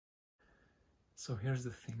So here's the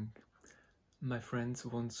thing. My friend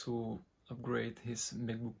wants to upgrade his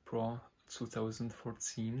MacBook Pro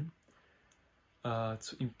 2014 to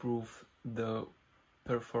improve the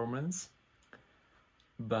performance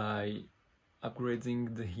by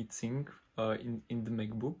upgrading the heatsink in the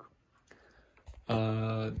MacBook.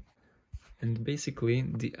 And basically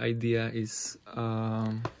the idea is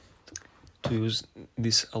to use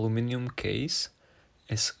this aluminium case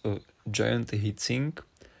as a giant heatsink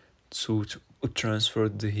to transfer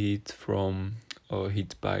the heat from a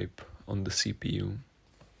heat pipe on the CPU.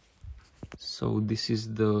 So this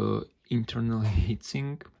is the internal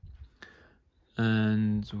heatsink,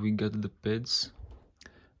 and we got the pads.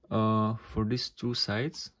 For these two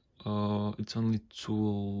sides, it's only 2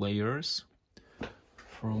 layers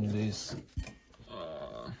from this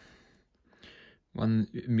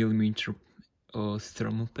 1mm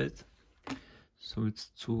thermal pad. So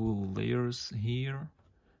it's 2 layers here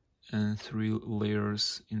and 3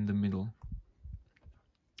 layers in the middle.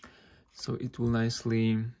 So it will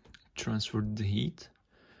nicely transfer the heat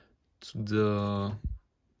to the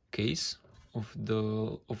case of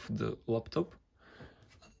the laptop,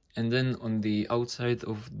 and then on the outside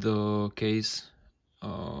of the case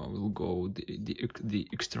will go the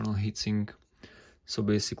external heatsink. So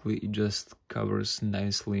basically it just covers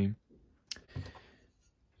nicely.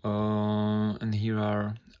 And here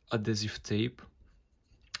are adhesive tape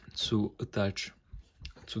to attach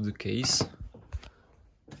to the case.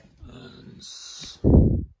 And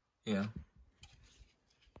yeah.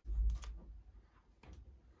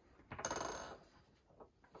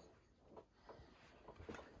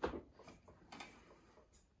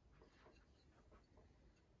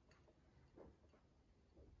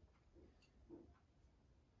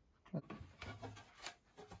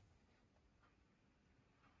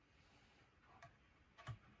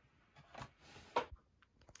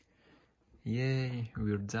 Yay,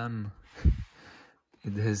 we're done.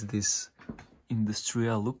 It has this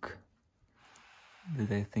industrial look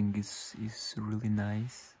that I think is really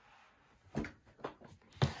nice. And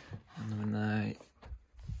when I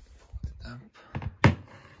put it up,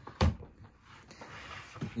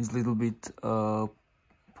 it's a little bit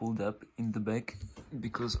pulled up in the back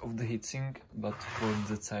because of the heatsink, but for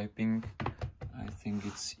the typing I think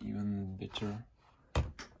it's even better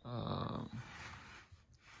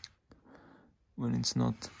when it's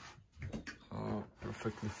not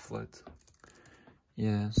perfectly flat.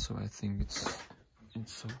 Yeah, so I think it's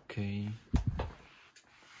okay.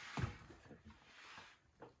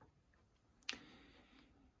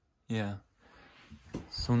 Yeah,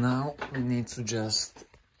 so now we need to just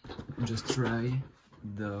try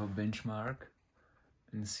the benchmark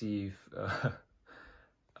and see if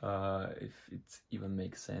it even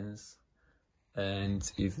makes sense,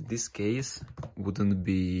 and if this case wouldn't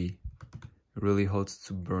be really hot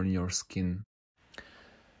to burn your skin.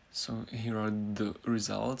 So here are the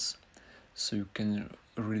results, so you can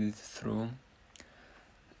read it through.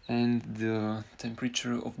 And the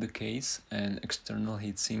temperature of the case and external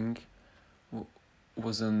heatsink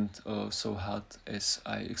wasn't so hot as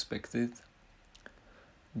I expected.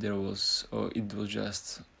 It was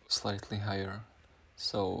just slightly higher,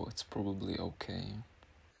 so it's probably okay.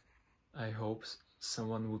 I hope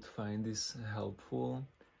someone would find this helpful,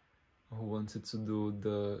 who wanted to do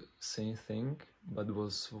the same thing but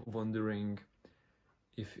was wondering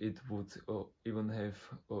if it would even have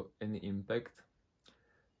any impact.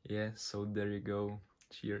 Yeah, so there you go.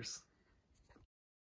 Cheers.